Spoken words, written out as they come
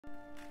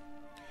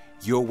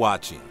You're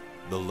watching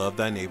the Love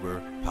Thy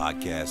Neighbor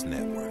Podcast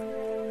Network.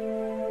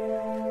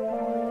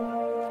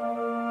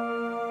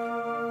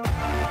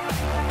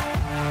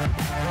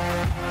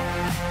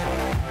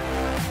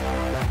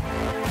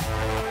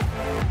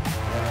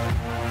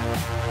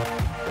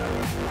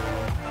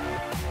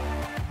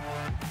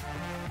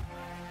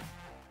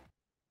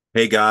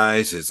 Hey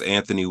guys, it's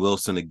Anthony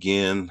Wilson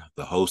again,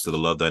 the host of the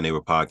Love Thy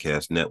Neighbor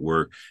Podcast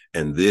Network,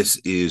 and this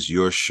is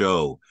your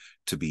show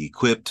to be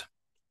equipped,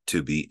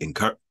 to be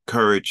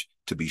encouraged,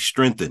 to be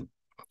strengthened,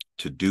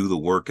 to do the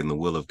work and the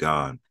will of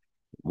God.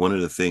 One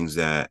of the things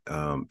that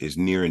is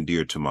near and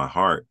dear to my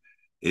heart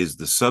is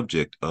the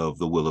subject of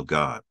the will of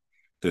God.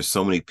 There's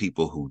so many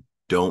people who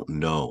don't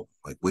know,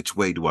 like, which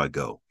way do I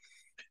go?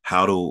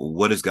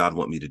 What does God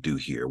want me to do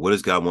here? What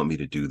does God want me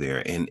to do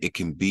there? And it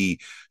can be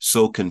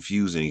so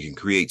confusing. It can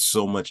create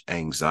so much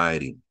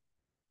anxiety.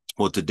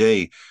 Well,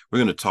 today we're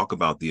going to talk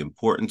about the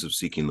importance of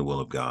seeking the will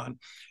of God.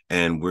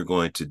 And we're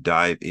going to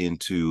dive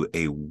into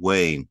a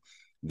way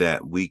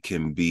that we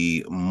can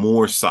be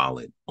more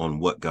solid on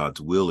what God's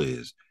will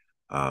is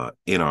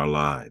in our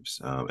lives.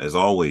 As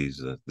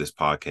always, this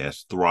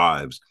podcast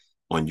thrives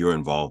on your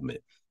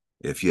involvement.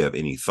 If you have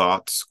any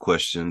thoughts,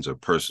 questions, or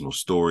personal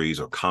stories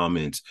or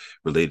comments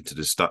related to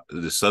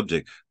this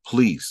subject,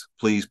 please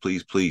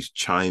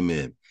chime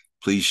in.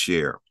 Please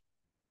share.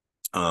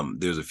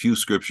 There's a few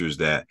scriptures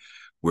that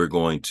we're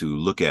going to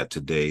look at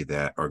today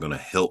that are going to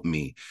help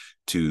me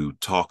to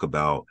talk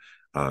about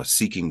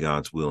seeking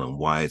God's will and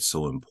why it's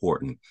so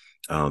important.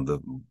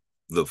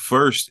 The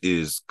first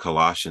is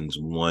Colossians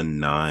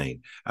 1:9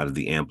 out of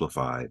the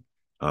Amplified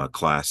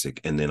Classic,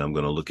 and then I'm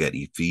going to look at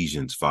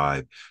Ephesians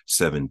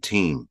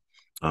 5:17.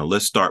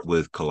 Let's start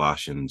with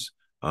Colossians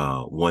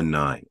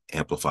 1:9,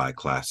 Amplified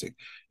Classic.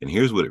 And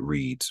here's what it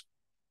reads.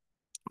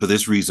 For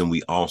this reason,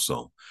 we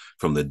also,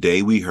 from the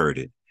day we heard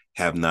it,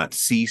 have not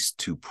ceased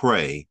to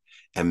pray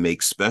and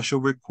make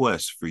special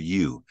requests for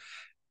you,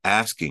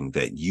 asking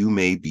that you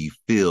may be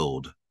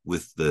filled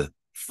with the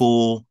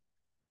full,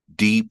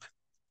 deep,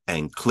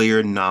 and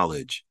clear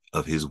knowledge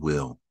of his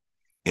will,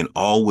 in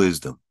all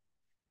wisdom,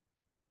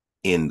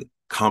 in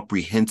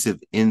comprehensive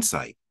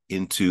insight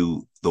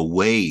into the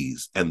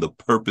ways and the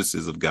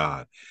purposes of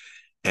God,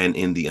 and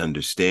in the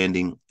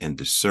understanding and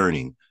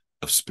discerning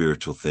of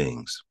spiritual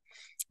things.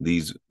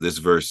 This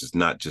verse is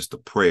not just a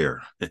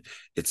prayer.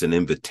 It's an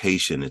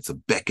invitation. It's a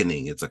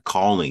beckoning. It's a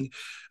calling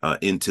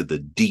into the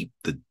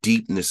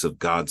deepness of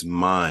God's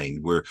mind.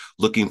 We're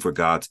looking for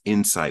God's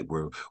insight.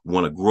 We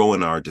want to grow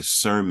in our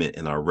discernment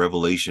and our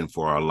revelation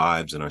for our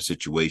lives and our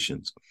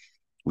situations.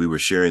 We were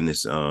sharing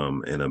this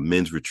in a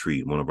men's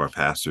retreat. One of our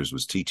pastors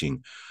was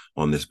teaching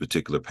on this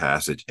particular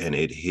passage, and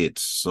it hit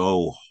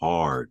so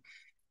hard,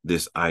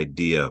 this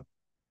idea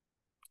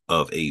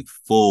of a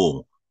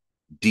full,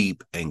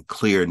 deep, and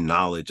clear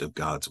knowledge of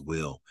God's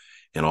will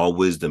and all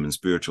wisdom and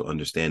spiritual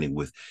understanding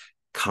with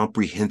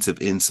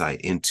comprehensive insight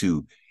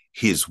into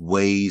his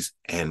ways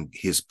and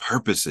his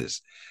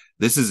purposes.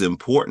 This is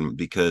important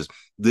because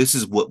this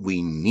is what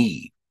we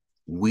need.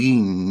 We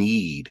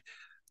need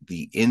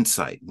the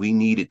insight. We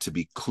need it to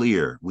be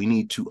clear. We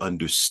need to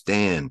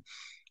understand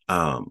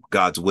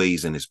God's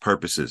ways and his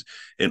purposes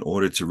in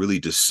order to really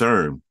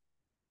discern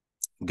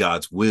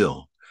God's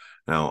will.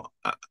 Now,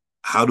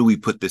 how do we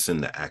put this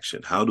into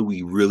action? How do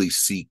we really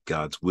seek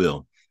God's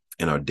will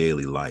in our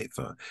daily life?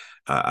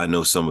 I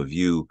know some of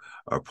you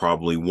are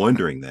probably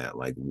wondering that,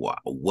 like,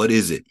 what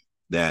is it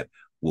that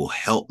will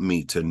help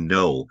me to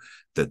know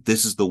that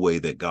this is the way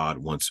that God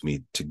wants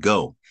me to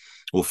go?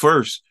 Well,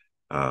 first,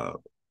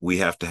 we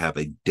have to have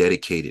a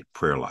dedicated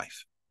prayer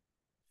life.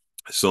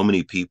 So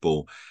many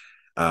people,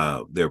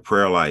 their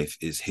prayer life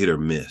is hit or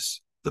miss.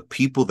 The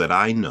people that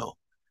I know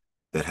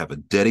that have a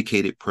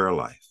dedicated prayer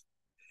life,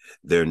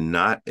 they're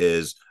not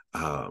as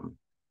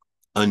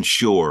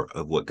unsure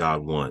of what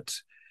God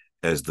wants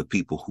as the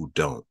people who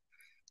don't.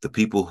 The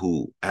people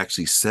who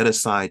actually set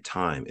aside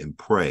time and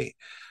pray.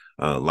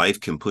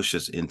 Life can push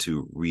us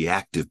into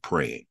reactive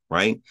praying,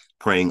 right?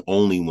 Praying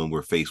only when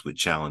we're faced with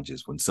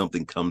challenges. When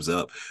something comes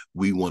up,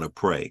 we want to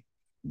pray.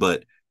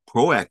 But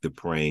proactive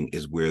praying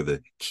is where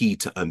the key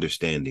to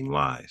understanding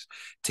lies.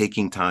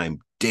 Taking time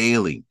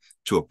daily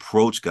to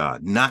approach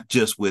God, not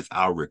just with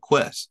our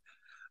requests,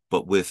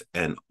 but with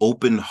an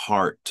open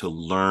heart to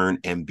learn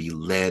and be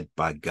led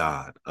by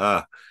God.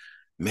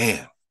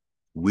 Man,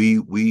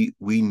 we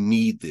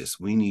need this.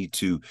 We need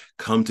to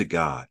come to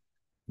God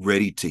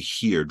ready to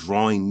hear,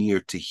 drawing near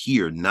to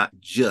hear, not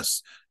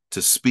just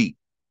to speak.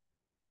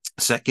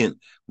 Second,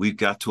 we've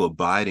got to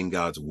abide in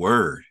God's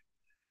word.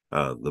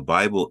 The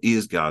Bible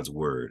is God's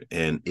word,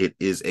 and it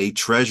is a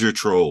treasure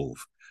trove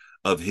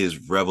of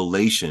his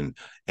revelation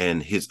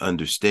and his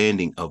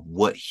understanding of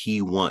what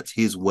he wants,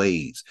 his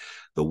ways,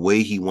 the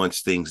way he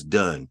wants things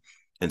done.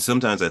 And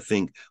sometimes I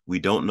think we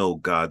don't know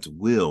God's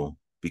will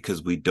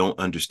because we don't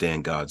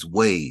understand God's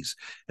ways.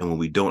 And when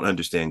we don't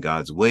understand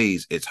God's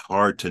ways, it's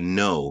hard to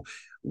know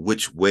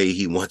which way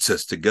he wants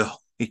us to go.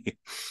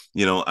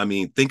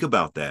 Think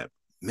about that.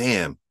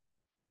 Man,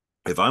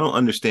 if I don't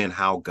understand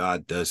how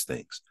God does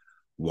things,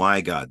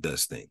 why God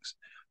does things,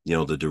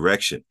 the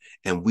direction.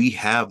 And we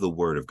have the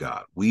word of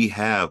God. We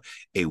have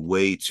a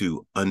way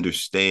to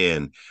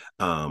understand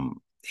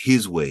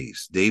his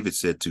ways. David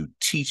said to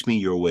teach me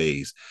your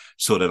ways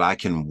so that I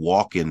can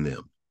walk in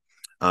them.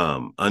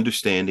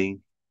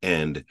 Understanding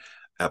and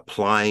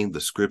applying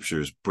the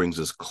scriptures brings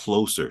us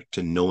closer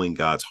to knowing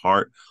God's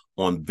heart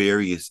on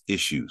various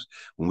issues.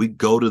 When we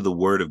go to the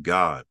word of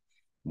God,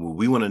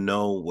 we want to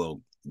know,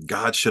 well,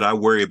 God, should I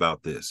worry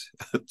about this?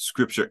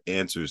 Scripture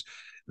answers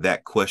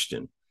that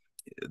question,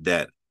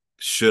 that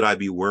should I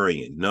be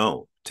worrying?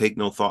 No, take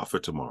no thought for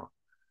tomorrow,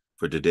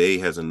 for today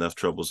has enough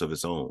troubles of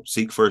its own.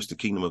 Seek first the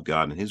kingdom of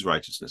God and his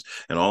righteousness,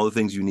 and all the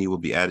things you need will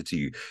be added to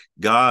you.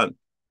 God,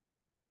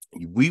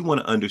 we want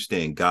to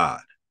understand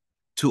God.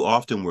 Too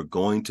often we're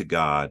going to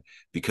God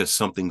because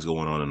something's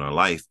going on in our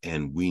life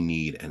and we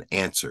need an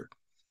answer.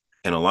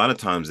 And a lot of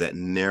times that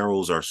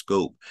narrows our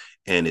scope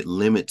and it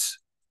limits,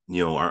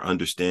 our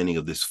understanding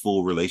of this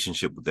full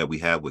relationship that we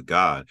have with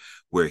God,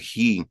 where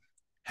he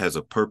has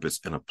a purpose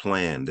and a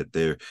plan, that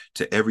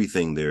to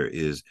everything there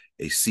is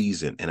a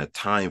season and a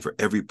time for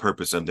every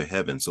purpose under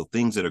heaven. So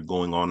things that are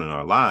going on in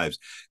our lives,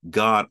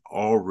 God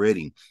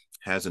already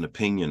has an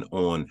opinion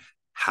on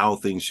how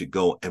things should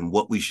go and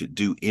what we should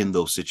do in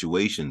those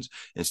situations.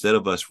 Instead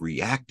of us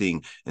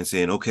reacting and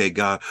saying, okay,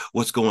 God,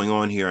 what's going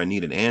on here? I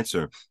need an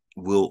answer.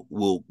 We'll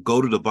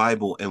go to the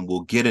Bible and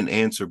we'll get an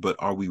answer, but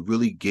are we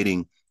really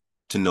getting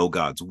to know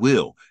God's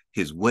will,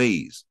 his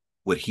ways,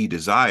 what he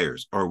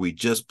desires? Or are we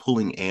just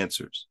pulling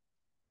answers?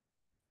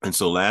 And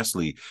so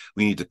lastly,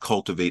 we need to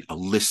cultivate a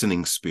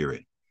listening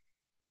spirit.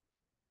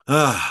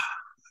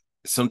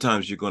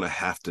 Sometimes you're going to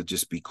have to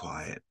just be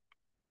quiet.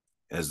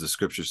 As the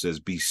scripture says,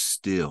 be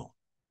still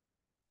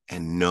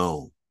and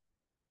know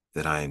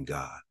that I am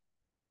God.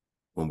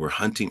 When we're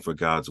hunting for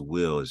God's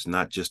will, it's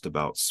not just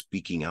about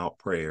speaking out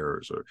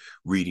prayers or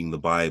reading the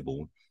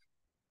Bible.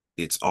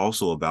 It's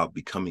also about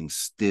becoming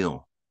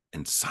still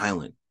and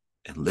silent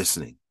and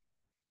listening.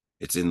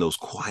 It's in those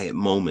quiet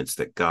moments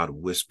that God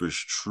whispers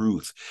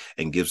truth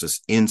and gives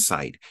us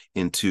insight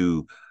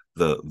into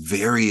the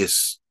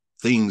various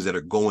things that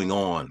are going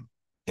on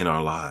in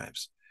our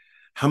lives.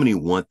 How many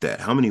want that?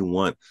 How many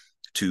want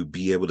to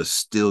be able to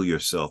still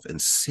yourself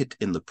and sit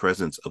in the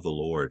presence of the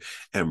Lord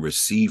and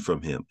receive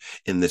from him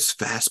in this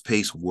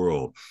fast-paced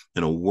world,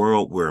 in a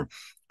world where,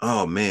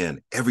 oh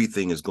man,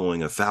 everything is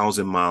going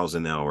 1,000 miles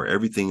an hour.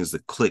 Everything is the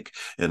click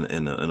and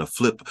a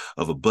flip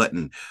of a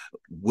button.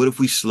 What if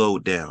we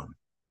slowed down?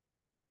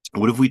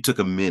 What if we took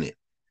a minute?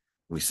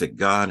 We said,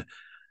 God,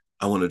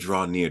 I want to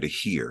draw near to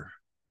hear.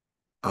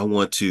 I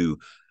want to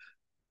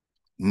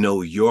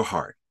know your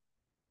heart.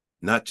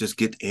 Not just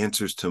get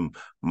answers to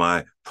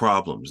my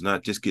problems,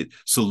 not just get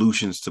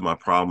solutions to my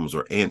problems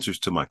or answers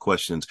to my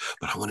questions,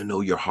 but I want to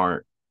know your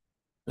heart.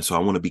 And so I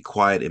want to be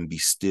quiet and be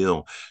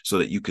still so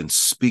that you can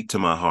speak to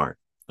my heart.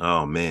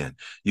 Oh man,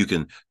 you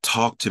can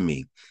talk to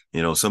me.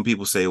 Some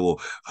people say,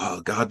 well,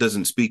 God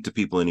doesn't speak to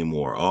people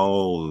anymore.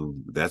 Oh,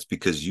 that's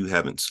because you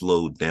haven't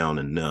slowed down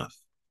enough.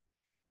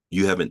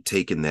 You haven't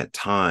taken that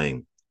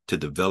time to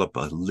develop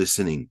a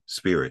listening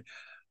spirit,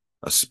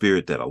 a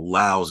spirit that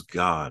allows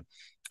God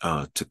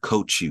to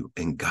coach you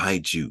and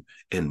guide you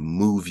and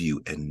move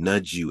you and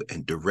nudge you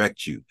and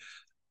direct you.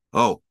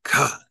 Oh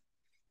God,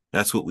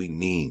 that's what we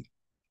need.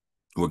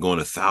 We're going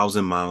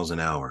 1,000 miles an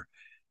hour.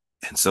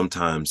 And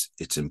sometimes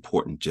it's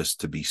important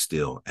just to be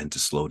still and to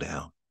slow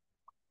down.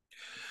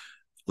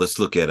 Let's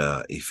look at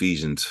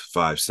Ephesians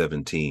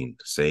 5:17,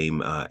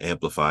 same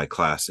Amplified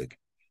Classic.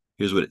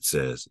 Here's what it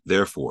says.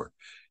 Therefore,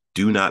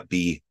 do not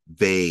be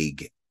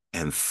vague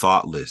and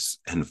thoughtless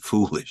and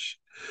foolish,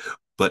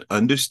 but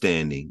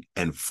understanding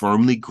and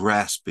firmly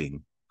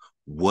grasping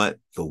what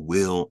the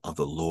will of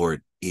the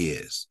Lord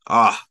is.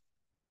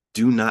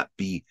 Do not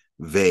be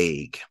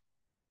vague.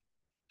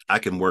 I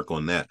can work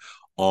on that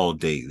all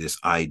day. This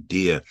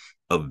idea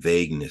of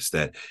vagueness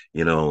that,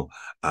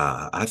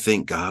 I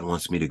think God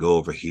wants me to go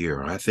over here,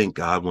 or I think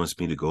God wants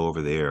me to go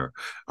over there,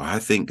 or I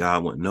think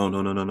God wants,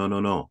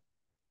 no.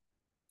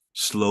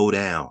 Slow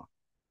down.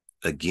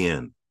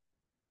 Again,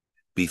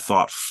 be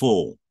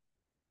thoughtful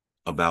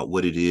about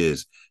what it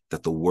is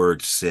that the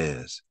word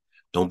says.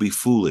 Don't be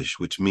foolish,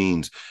 which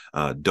means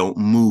don't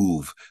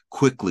move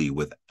quickly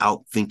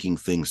without thinking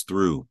things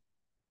through,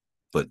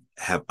 but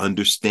have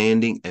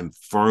understanding and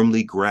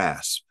firmly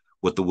grasp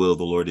what the will of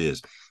the Lord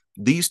is.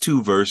 These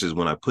two verses,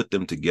 when I put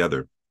them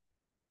together,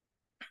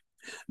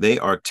 they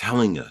are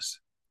telling us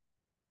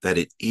that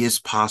it is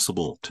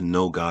possible to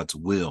know God's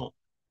will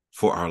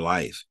for our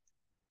life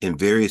in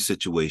various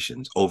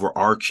situations,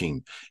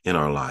 overarching in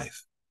our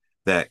life,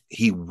 that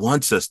he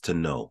wants us to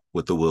know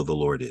what the will of the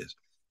Lord is.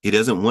 He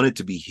doesn't want it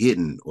to be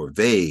hidden or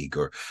vague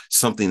or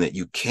something that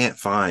you can't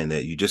find,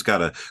 that you just got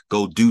to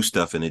go do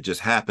stuff and it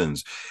just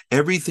happens.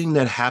 Everything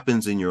that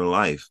happens in your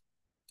life,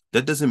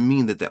 that doesn't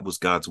mean that that was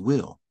God's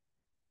will.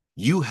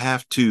 You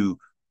have to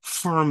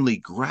firmly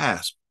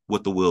grasp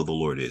what the will of the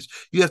Lord is.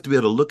 You have to be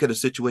able to look at a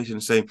situation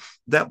and say,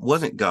 that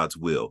wasn't God's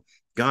will.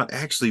 God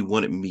actually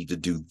wanted me to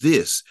do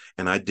this,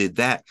 and I did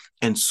that.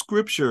 And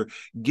scripture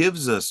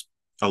gives us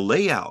a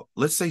layout.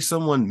 Let's say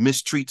someone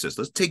mistreats us.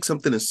 Let's take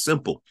something as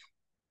simple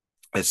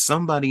as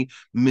somebody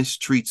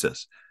mistreats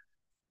us.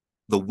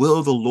 The will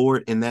of the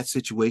Lord in that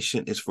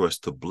situation is for us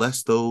to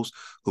bless those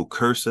who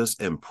curse us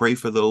and pray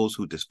for those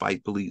who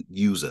despitefully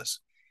use us.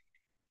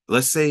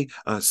 Let's say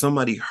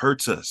somebody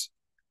hurts us.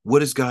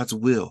 What is God's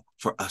will?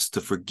 For us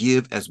to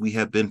forgive as we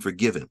have been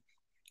forgiven.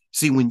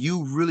 See, when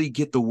you really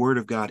get the word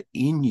of God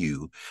in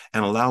you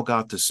and allow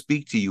God to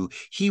speak to you,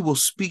 he will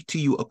speak to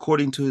you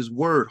according to his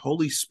word.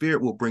 Holy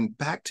Spirit will bring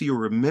back to your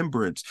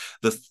remembrance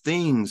the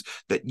things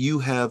that you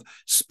have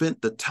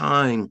spent the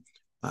time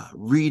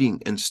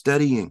reading and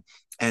studying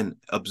and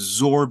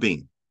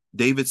absorbing.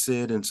 David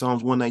said in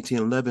Psalms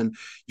 119:11,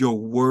 your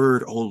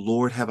word, O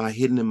Lord, have I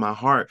hidden in my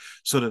heart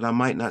so that I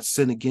might not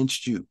sin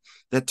against you.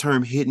 That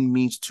term hidden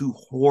means to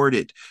hoard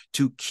it,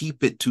 to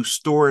keep it, to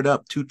store it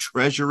up, to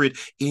treasure it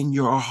in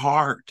your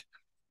heart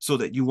so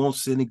that you won't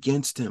sin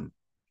against him.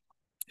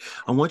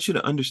 I want you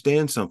to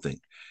understand something,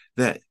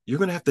 that you're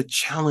going to have to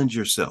challenge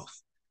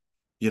yourself.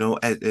 You know,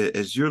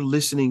 as you're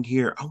listening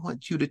here, I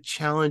want you to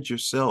challenge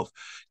yourself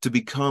to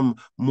become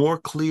more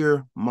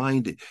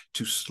clear-minded,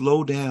 to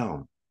slow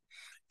down.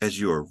 As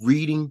you're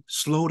reading,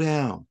 slow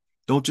down.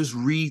 Don't just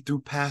read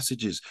through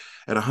passages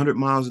at 100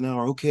 miles an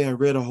hour. Okay, I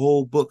read a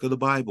whole book of the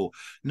Bible.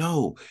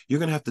 No, you're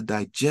going to have to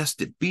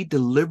digest it. Be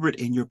deliberate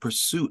in your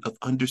pursuit of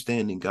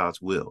understanding God's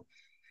will.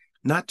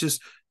 Not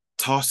just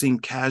tossing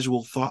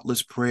casual,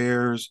 thoughtless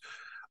prayers,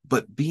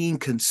 but being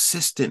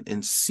consistent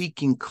and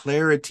seeking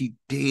clarity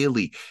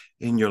daily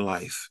in your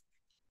life.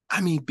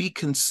 I mean, be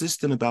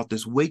consistent about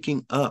this,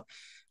 waking up,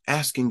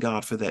 asking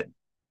God for that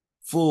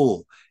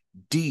full,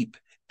 deep,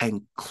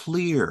 and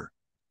clear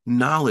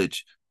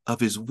knowledge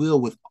of his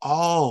will with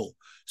all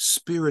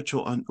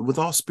spiritual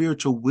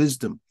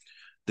wisdom.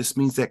 This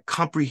means that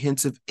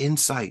comprehensive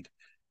insight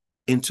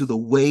into the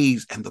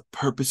ways and the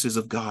purposes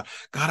of God.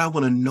 God, I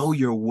want to know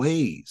your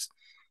ways,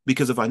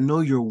 because if I know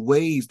your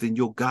ways, then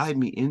you'll guide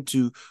me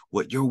into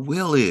what your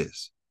will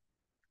is.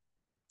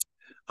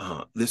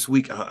 This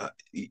week,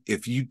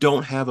 if you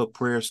don't have a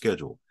prayer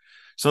schedule,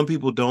 some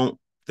people don't,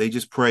 they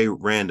just pray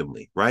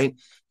randomly, right?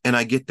 And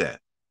I get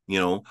that. You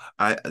know,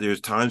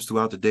 there's times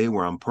throughout the day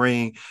where I'm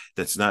praying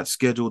that's not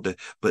scheduled,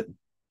 but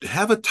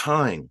have a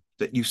time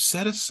that you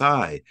set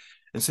aside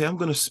and say, I'm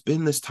going to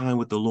spend this time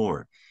with the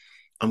Lord.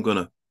 I'm going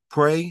to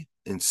pray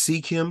and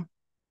seek him.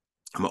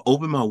 I'm going to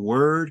open my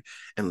word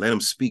and let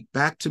him speak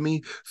back to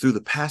me through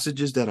the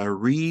passages that I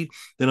read.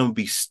 Then I'm going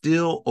to be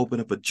still, open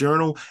up a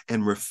journal,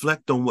 and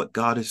reflect on what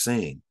God is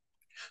saying.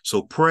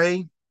 So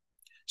pray,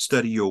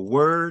 study your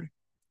word,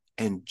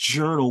 and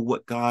journal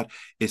what God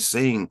is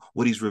saying,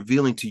 what he's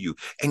revealing to you.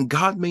 And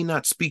God may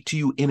not speak to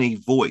you in a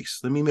voice.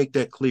 Let me make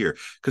that clear,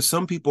 because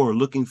some people are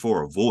looking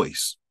for a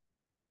voice.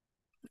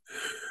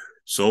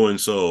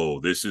 So-and-so,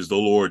 this is the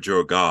Lord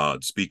your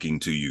God speaking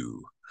to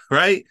you,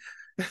 right?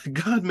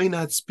 God may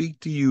not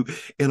speak to you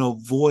in a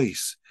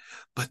voice,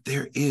 but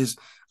there is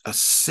a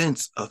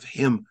sense of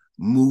him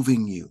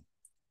moving you,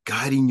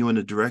 guiding you in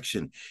a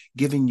direction,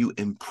 giving you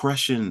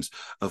impressions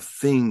of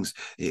things,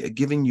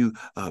 giving you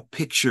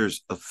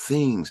pictures of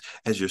things.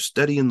 As you're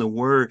studying the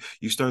word,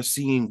 you start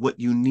seeing what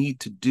you need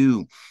to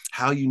do,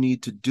 how you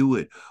need to do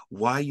it,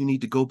 why you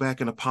need to go back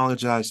and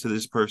apologize to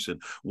this person,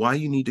 why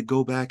you need to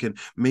go back and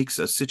make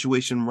a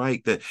situation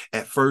right that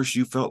at first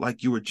you felt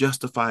like you were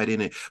justified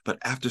in it. But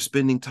after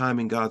spending time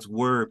in God's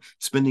word,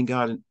 spending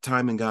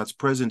time in God's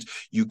presence,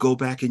 you go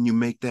back and you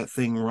make that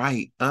thing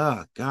right.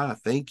 God,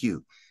 thank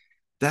you.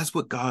 That's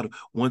what God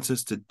wants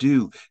us to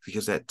do,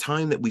 because that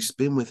time that we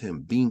spend with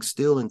him, being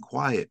still and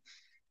quiet,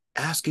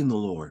 asking the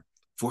Lord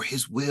for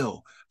his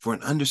will, for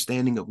an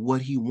understanding of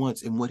what he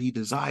wants and what he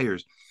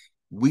desires,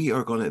 we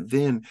are going to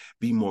then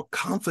be more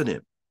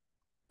confident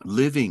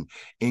living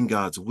in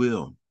God's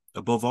will.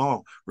 Above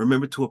all,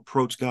 remember to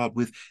approach God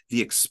with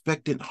the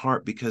expectant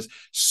heart, because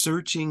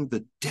searching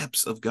the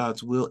depths of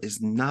God's will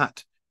is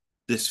not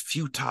this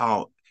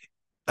futile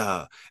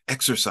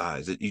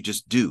exercise that you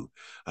just do.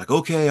 Like,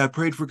 okay, I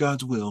prayed for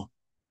God's will.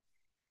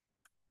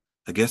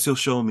 I guess he'll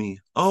show me,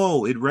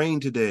 oh, it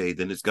rained today.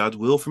 Then it's God's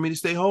will for me to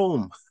stay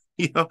home.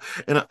 You know,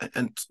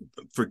 and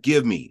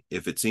forgive me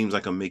if it seems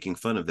like I'm making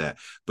fun of that,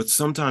 but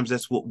sometimes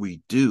that's what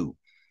we do.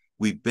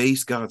 We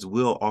base God's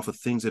will off of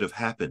things that have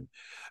happened.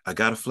 I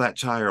got a flat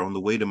tire on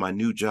the way to my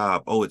new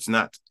job. Oh, it's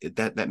not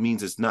that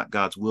means it's not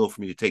God's will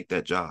for me to take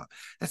that job.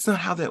 That's not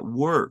how that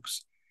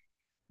works.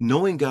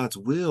 Knowing God's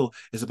will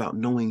is about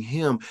knowing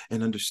him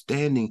and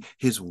understanding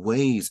his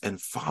ways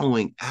and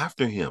following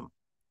after him.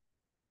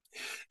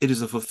 It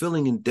is a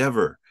fulfilling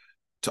endeavor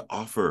to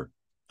offer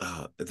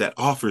that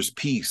offers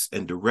peace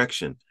and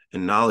direction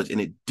and knowledge, and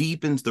it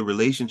deepens the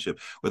relationship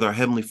with our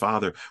Heavenly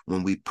Father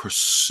when we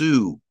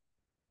pursue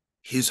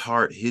his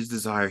heart, his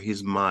desire,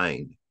 his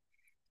mind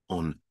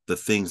on the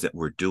things that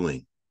we're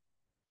doing.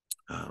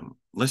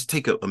 Let's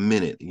take a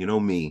minute. You know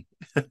me,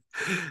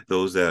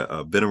 those that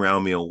have been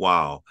around me a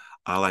while,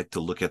 I like to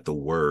look at the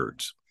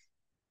words.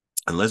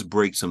 And let's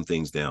break some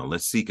things down.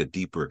 Let's seek a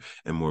deeper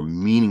and more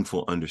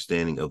meaningful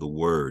understanding of the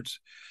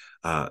words.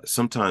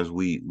 sometimes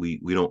we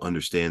don't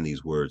understand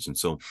these words. And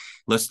so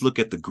let's look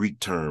at the Greek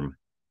term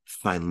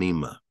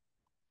philema.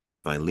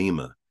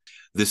 Philema.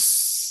 This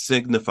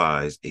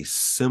signifies a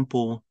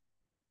simple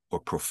or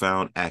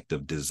profound act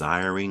of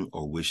desiring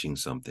or wishing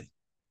something.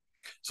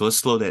 So let's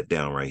slow that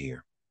down right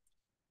here.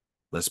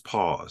 Let's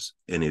pause.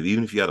 And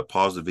even if you got to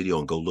pause the video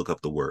and go look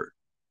up the word,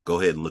 go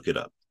ahead and look it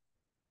up.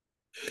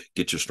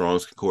 Get your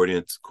Strong's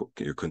concordance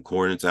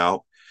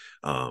out.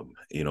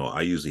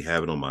 I usually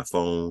have it on my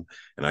phone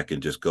and I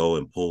can just go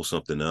and pull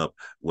something up.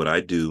 What I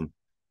do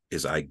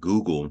is I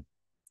Google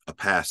a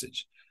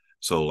passage.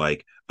 So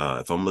like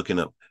if I'm looking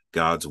up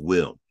God's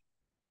will,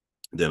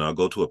 then I'll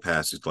go to a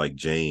passage like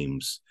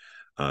James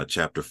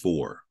chapter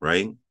 4,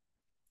 right?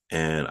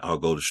 And I'll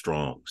go to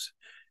Strong's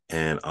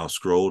and I'll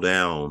scroll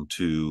down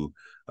to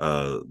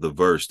the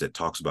verse that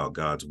talks about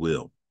God's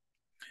will.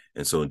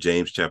 And so in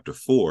James chapter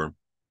 4,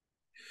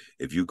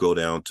 if you go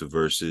down to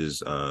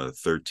verses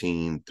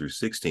 13 through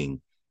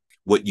 16,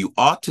 what you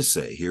ought to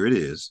say, here it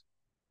is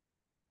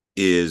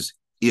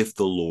if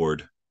the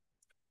Lord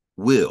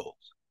wills.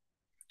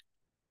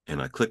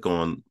 And I click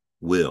on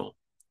will,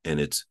 and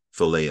it's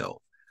phileo,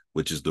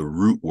 which is the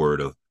root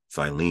word of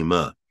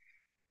philema.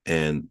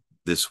 And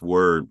this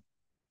word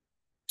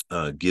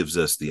gives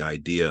us the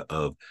idea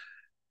of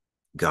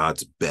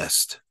God's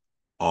best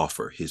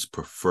offer, his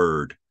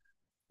preferred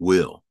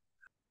will.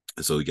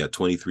 And so we got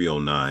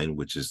 2309,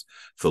 which is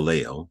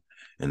phileo,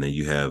 and then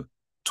you have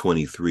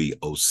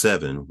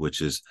 2307,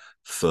 which is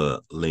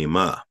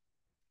philema.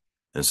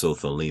 And so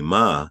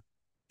philema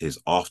is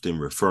often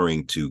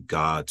referring to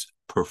God's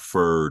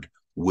preferred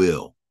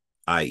will,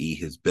 i.e.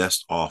 his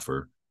best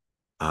offer,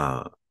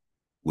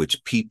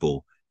 which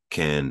people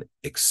can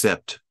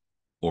accept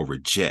or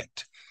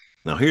reject.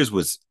 Now, here's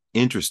what's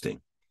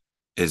interesting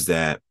is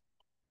that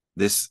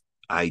this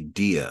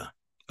idea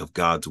of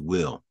God's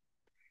will,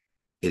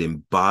 it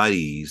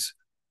embodies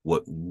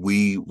what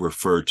we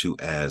refer to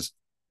as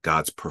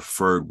God's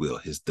preferred will,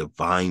 his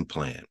divine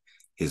plan,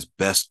 his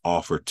best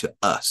offer to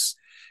us,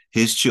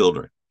 his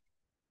children.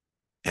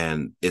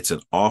 And it's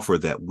an offer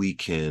that we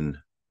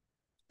can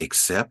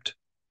accept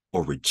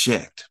or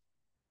reject.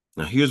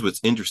 Now, here's what's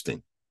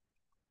interesting.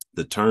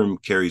 The term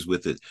carries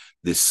with it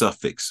this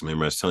suffix.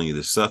 Remember, I was telling you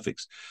this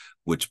suffix,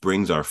 which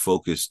brings our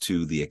focus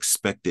to the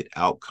expected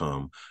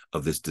outcome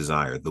of this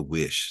desire, the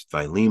wish.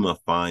 Philema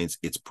finds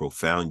its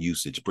profound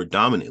usage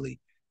predominantly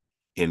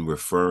in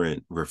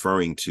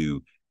referring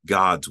to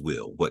God's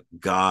will, what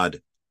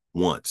God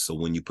wants. So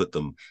when you put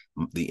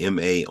the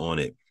MA on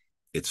it,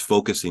 it's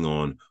focusing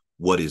on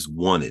what is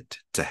wanted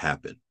to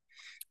happen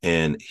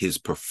and his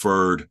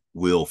preferred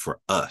will for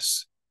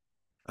us.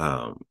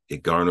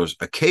 It garners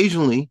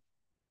occasionally.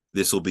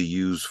 This will be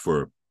used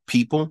for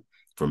people,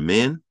 for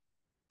men,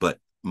 but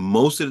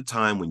most of the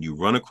time when you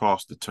run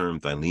across the term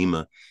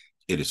philema,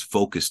 it is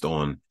focused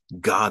on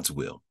God's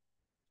will.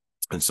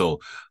 And so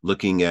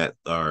looking at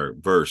our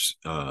verse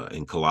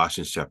in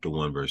Colossians chapter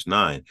 1, verse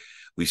 9,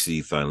 we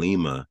see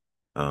philema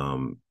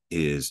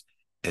is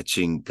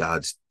etching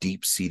God's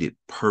deep-seated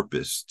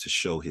purpose to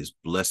show his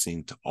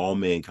blessing to all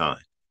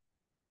mankind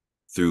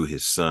through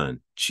his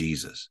son,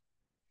 Jesus.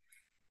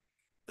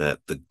 That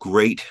the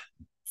great,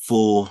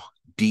 full,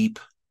 deep,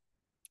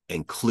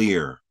 and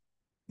clear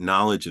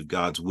knowledge of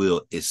God's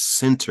will is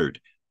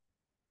centered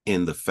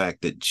in the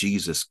fact that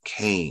Jesus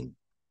came,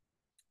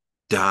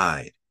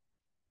 died,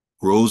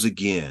 rose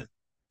again,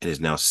 and is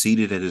now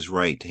seated at his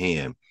right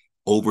hand,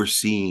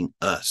 overseeing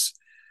us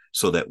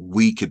so that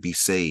we could be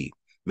saved,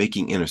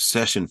 making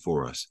intercession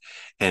for us,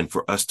 and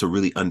for us to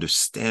really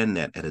understand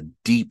that at a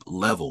deep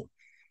level,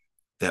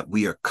 that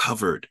we are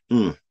covered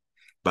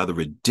by the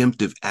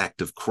redemptive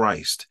act of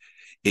Christ.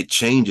 It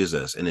changes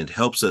us and it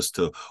helps us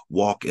to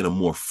walk in a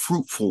more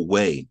fruitful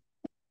way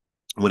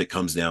when it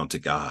comes down to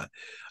God.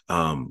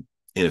 In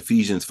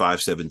Ephesians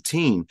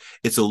 5:17,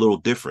 it's a little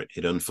different.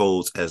 It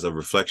unfolds as a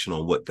reflection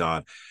on what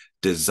God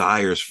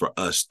desires for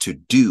us to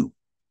do.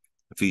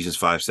 Ephesians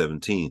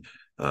 5:17,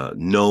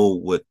 know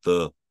what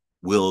the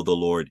will of the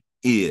Lord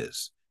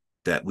is,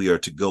 that we are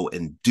to go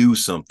and do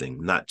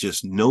something, not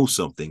just know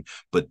something,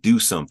 but do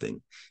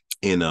something.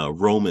 In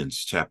Romans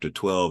chapter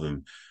 12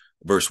 and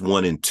verse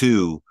 1 and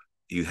 2,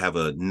 you have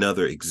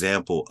another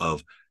example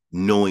of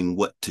knowing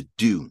what to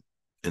do.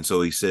 And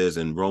so he says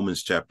in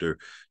Romans chapter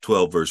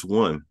 12, verse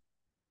 1,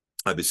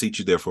 I beseech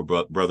you, therefore,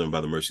 brethren,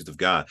 by the mercies of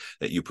God,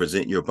 that you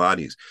present your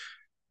bodies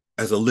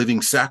as a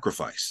living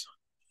sacrifice,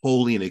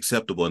 holy and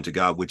acceptable unto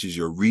God, which is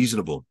your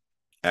reasonable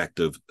act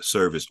of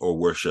service or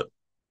worship.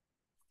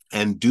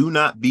 And do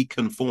not be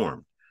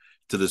conformed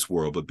to this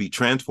world, but be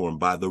transformed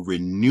by the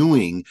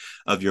renewing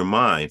of your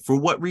mind. For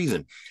what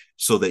reason?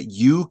 So that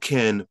you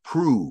can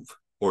prove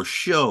or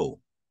show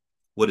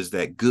what is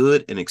that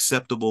good and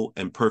acceptable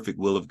and perfect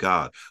will of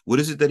God. What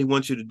is it that he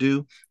wants you to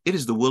do? It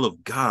is the will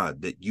of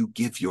God that you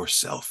give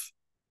yourself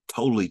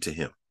totally to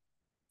him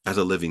as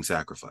a living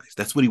sacrifice.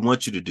 That's what he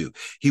wants you to do.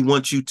 He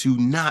wants you to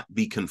not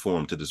be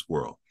conformed to this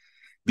world,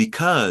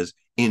 because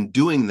in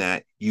doing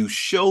that, you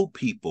show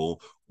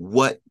people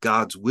what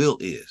God's will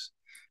is.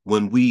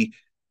 When we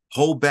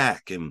hold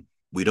back and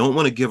We don't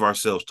want to give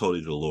ourselves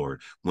totally to the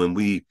Lord. When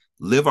we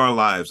live our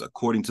lives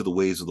according to the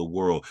ways of the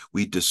world,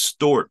 we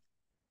distort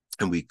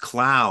and we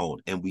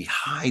cloud and we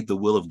hide the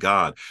will of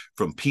God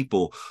from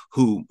people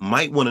who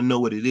might want to know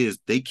what it is.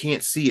 They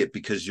can't see it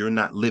because you're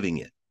not living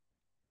it.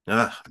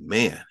 Ah,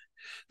 man,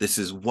 this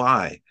is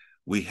why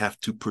we have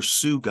to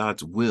pursue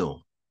God's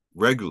will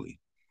regularly.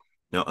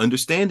 Now,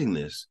 understanding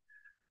this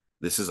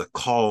is a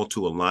call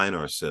to align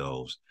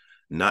ourselves,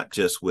 not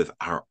just with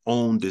our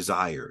own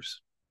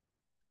desires,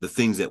 the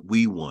things that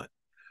we want,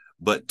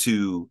 but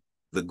to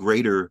the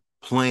greater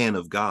plan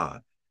of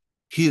God,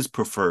 his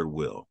preferred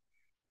will,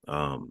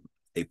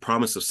 a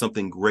promise of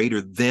something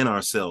greater than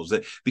ourselves.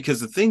 Because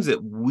the things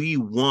that we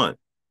want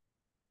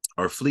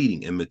are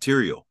fleeting and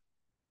material.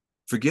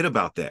 Forget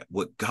about that.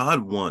 What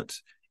God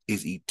wants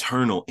is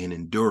eternal and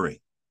enduring.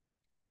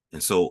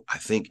 And so I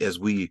think as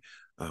we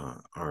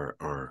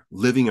are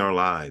living our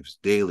lives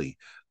daily,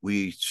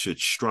 we should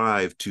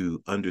strive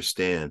to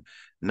understand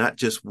not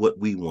just what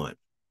we want,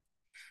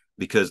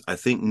 because I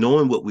think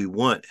knowing what we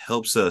want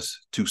helps us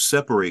to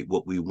separate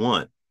what we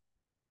want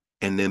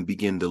and then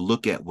begin to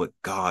look at what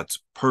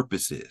God's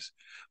purpose is.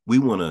 We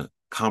want to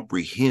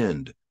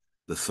comprehend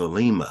the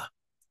thelema,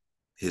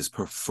 his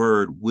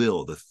preferred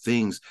will, the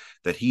things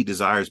that he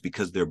desires,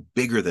 because they're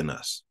bigger than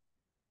us.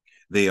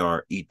 They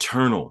are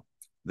eternal.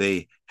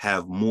 They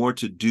have more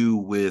to do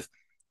with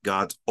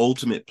God's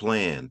ultimate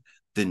plan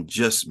than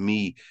just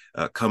me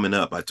coming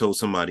up. I told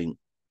somebody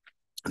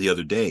the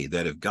other day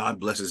that if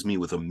God blesses me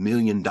with $1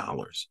 million,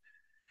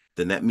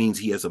 then that means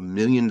he has $1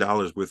 million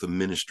worth of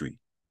ministry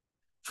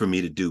for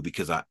me to do,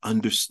 because I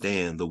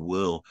understand the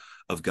will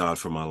of God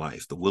for my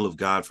life. The will of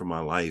God for my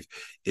life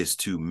is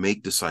to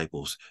make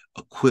disciples,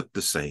 equip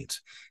the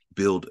saints,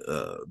 build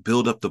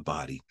up the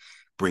body,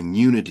 bring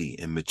unity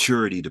and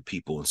maturity to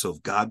people. And so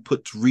if God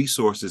puts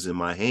resources in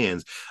my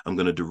hands, I'm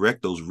going to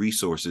direct those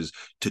resources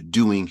to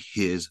doing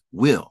his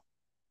will.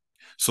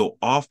 So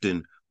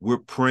often we're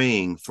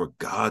praying for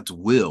God's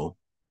will,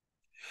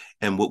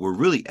 and what we're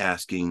really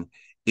asking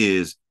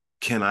is,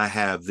 can I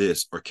have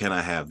this or can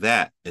I have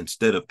that?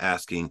 Instead of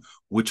asking,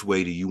 which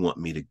way do you want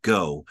me to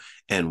go?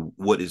 And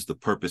what is the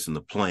purpose and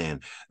the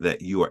plan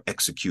that you are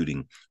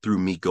executing through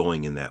me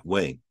going in that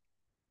way?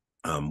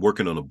 I'm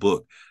working on a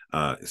book.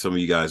 Some of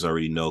you guys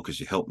already know because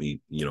you helped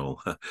me,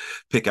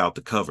 pick out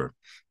the cover.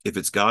 If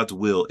it's God's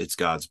will, it's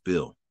God's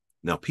bill.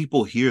 Now,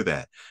 people hear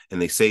that and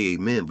they say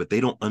amen, but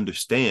they don't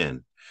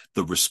understand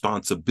the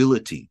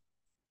responsibility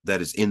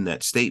that is in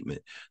that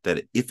statement,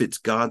 that if it's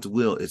God's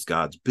will, it's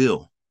God's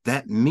bill.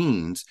 That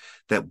means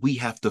that we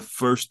have to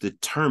first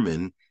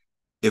determine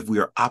if we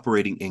are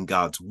operating in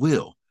God's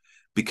will.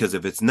 Because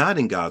if it's not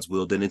in God's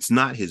will, then it's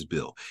not his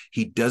bill.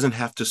 He doesn't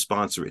have to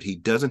sponsor it. He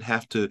doesn't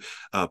have to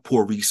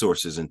pour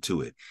resources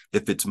into it.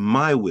 If it's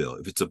my will,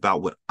 if it's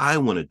about what I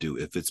want to do,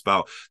 if it's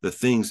about the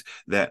things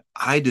that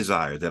I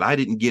desire that I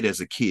didn't get as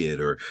a kid,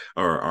 or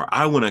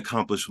I want to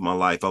accomplish with my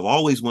life, I've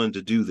always wanted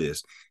to do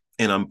this,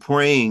 and I'm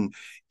praying,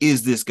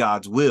 is this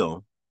God's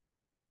will?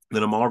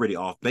 Then I'm already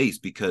off base,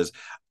 because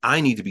I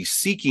need to be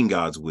seeking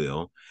God's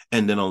will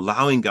and then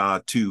allowing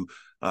God to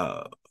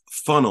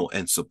funnel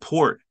and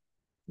support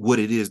what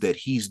it is that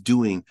he's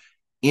doing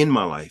in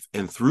my life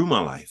and through my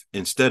life,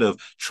 instead of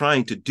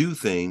trying to do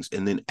things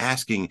and then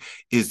asking,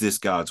 is this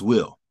God's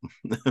will?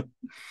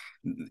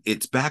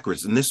 It's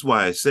backwards. And this is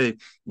why I say,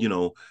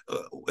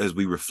 as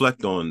we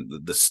reflect on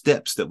the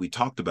steps that we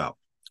talked about,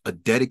 a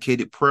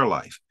dedicated prayer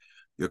life.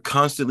 You're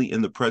constantly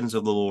in the presence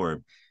of the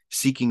Lord,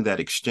 seeking that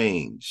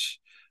exchange.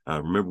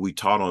 Remember, we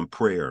taught on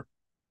prayer,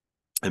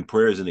 and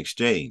prayer is an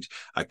exchange.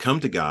 I come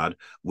to God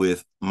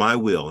with my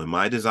will and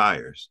my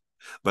desires,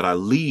 but I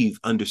leave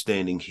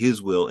understanding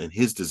his will and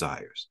his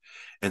desires.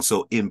 And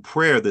so in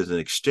prayer, there's an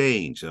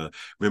exchange.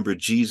 Remember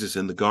Jesus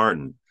in the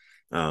garden.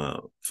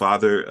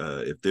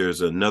 Father, if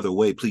there's another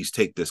way, please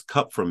take this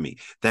cup from me.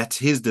 That's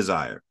his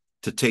desire,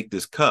 to take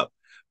this cup,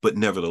 but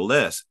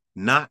nevertheless,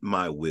 not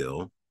my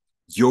will,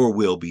 your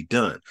will be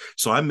done.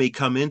 So I may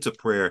come into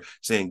prayer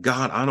saying,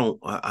 God, I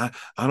don't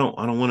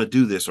want to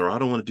do this, or I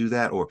don't want to do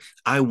that, or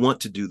I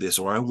want to do this,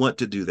 or I want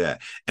to do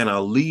that. And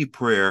I'll leave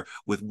prayer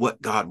with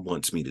what God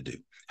wants me to do,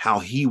 how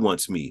he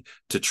wants me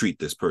to treat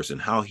this person,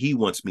 how he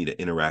wants me to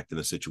interact in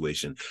a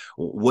situation,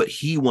 what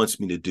he wants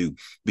me to do.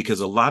 Because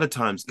a lot of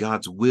times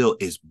God's will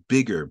is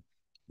bigger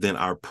than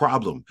our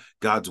problem.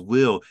 God's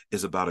will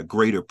is about a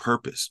greater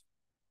purpose.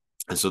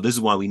 And so this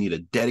is why we need a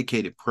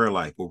dedicated prayer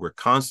life, where we're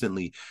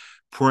constantly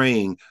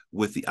praying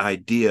with the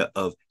idea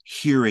of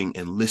hearing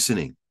and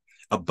listening,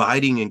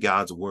 abiding in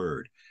God's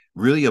word.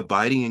 Really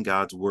abiding in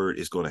God's word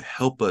is going to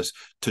help us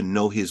to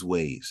know his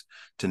ways,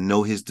 to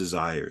know his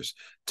desires,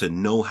 to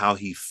know how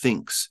he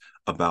thinks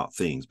about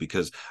things,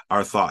 because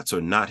our thoughts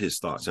are not his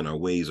thoughts and our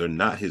ways are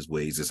not his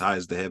ways. As high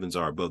as the heavens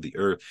are above the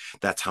earth,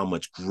 that's how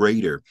much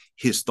greater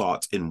his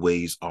thoughts and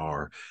ways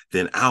are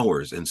than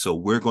ours. And so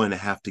we're going to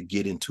have to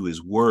get into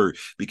his word,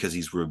 because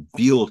he's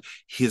revealed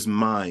his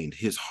mind,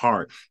 his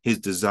heart, his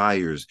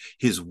desires,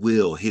 his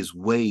will, his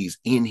ways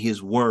in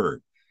his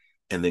word,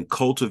 and then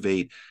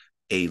cultivate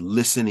a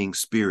listening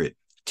spirit,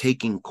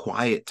 taking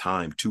quiet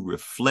time to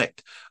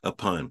reflect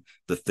upon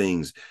the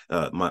things,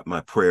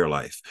 my prayer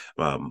life,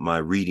 my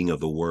reading of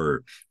the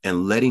word,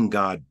 and letting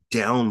God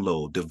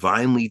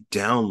divinely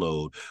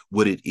download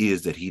what it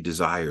is that he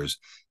desires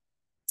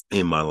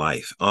in my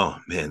life. Oh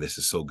man, this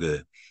is so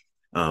good.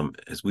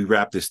 As we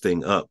wrap this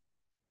thing up,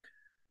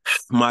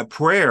 my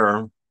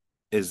prayer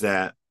is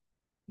that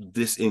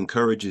this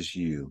encourages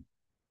you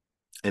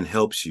and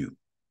helps you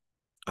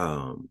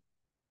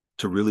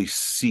to really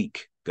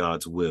seek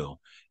God's will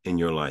in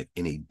your life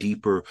in a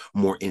deeper,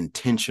 more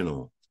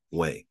intentional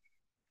way.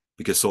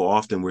 Because so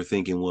often we're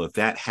thinking, well, if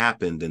that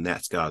happened, then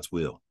that's God's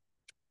will.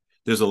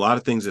 There's a lot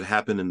of things that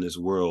happen in this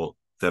world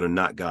that are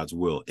not God's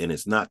will. And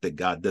it's not that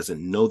God doesn't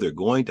know they're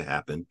going to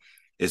happen.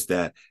 It's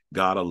that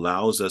God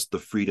allows us the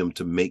freedom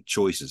to make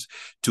choices,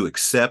 to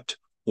accept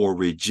or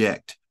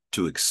reject,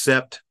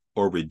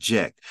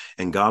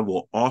 And God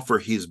will offer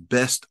his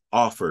best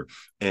offer,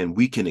 and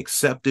we can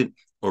accept it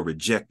or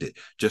reject it.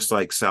 Just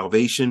like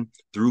salvation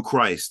through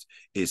Christ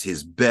is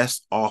his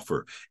best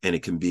offer, and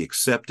it can be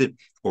accepted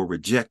or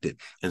rejected.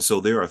 And so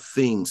there are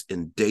things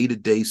in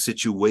day-to-day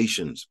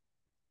situations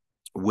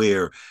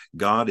where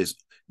God is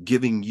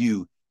giving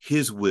you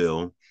his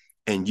will,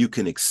 and you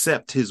can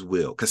accept his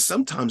will, because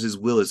sometimes his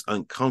will is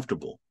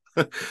uncomfortable.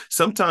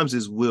 Sometimes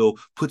his will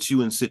puts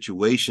you in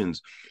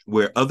situations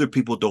where other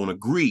people don't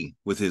agree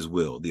with his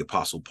will. The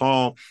Apostle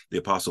Paul, the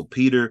Apostle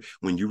Peter,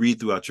 when you read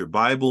throughout your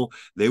Bible,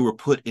 they were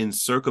put in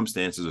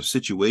circumstances or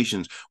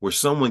situations where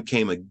someone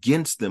came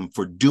against them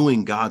for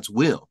doing God's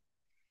will.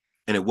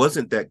 And it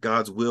wasn't that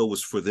God's will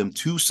was for them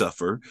to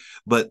suffer,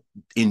 but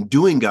in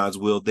doing God's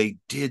will, they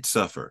did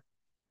suffer.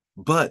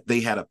 But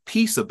they had a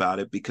peace about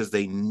it because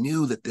they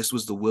knew that this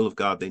was the will of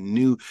God. They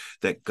knew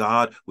that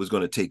God was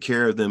going to take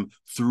care of them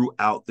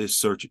throughout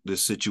this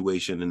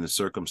situation and the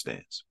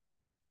circumstance.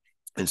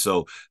 And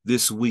so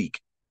this week,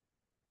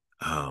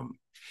 and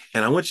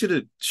I want you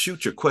to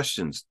shoot your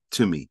questions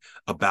to me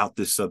about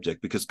this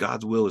subject, because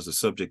God's will is a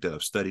subject that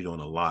I've studied on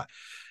a lot,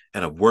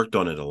 and I've worked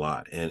on it a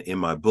lot. And in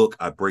my book,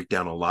 I break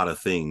down a lot of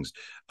things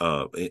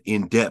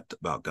in depth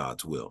about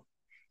God's will.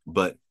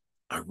 But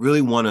I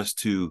really want us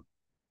to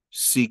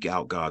seek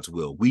out God's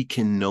will. We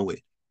can know it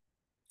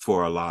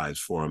for our lives,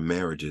 for our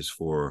marriages,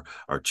 for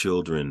our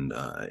children,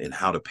 and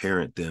how to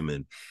parent them,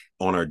 and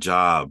on our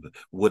job.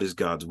 What is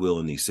God's will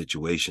in these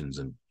situations?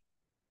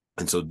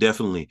 And so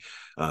definitely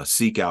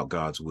seek out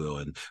God's will.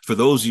 And for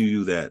those of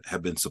you that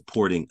have been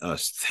supporting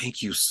us,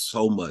 thank you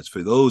so much.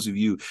 For those of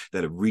you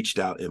that have reached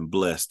out and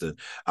blessed, and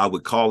I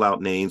would call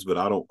out names, but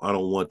I don't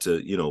want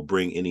to,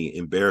 bring any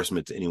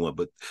embarrassment to anyone.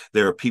 But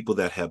there are people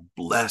that have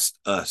blessed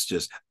us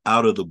just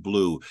out of the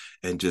blue,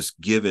 and just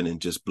given and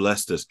just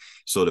blessed us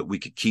so that we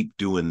could keep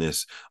doing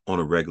this on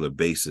a regular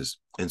basis.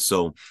 And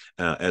so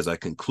as I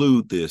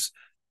conclude this,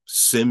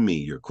 send me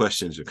your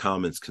questions, your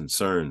comments,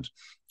 concerns.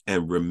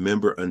 And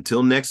remember,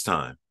 until next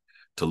time,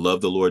 to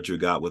love the Lord your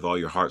God with all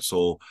your heart,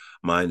 soul,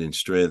 mind, and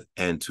strength,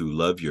 and to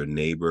love your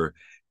neighbor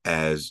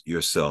as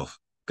yourself.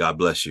 God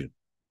bless you.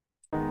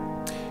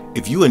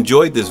 If you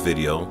enjoyed this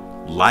video,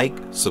 like,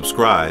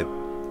 subscribe,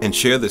 and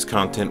share this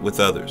content with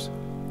others.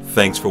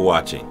 Thanks for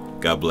watching.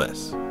 God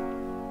bless.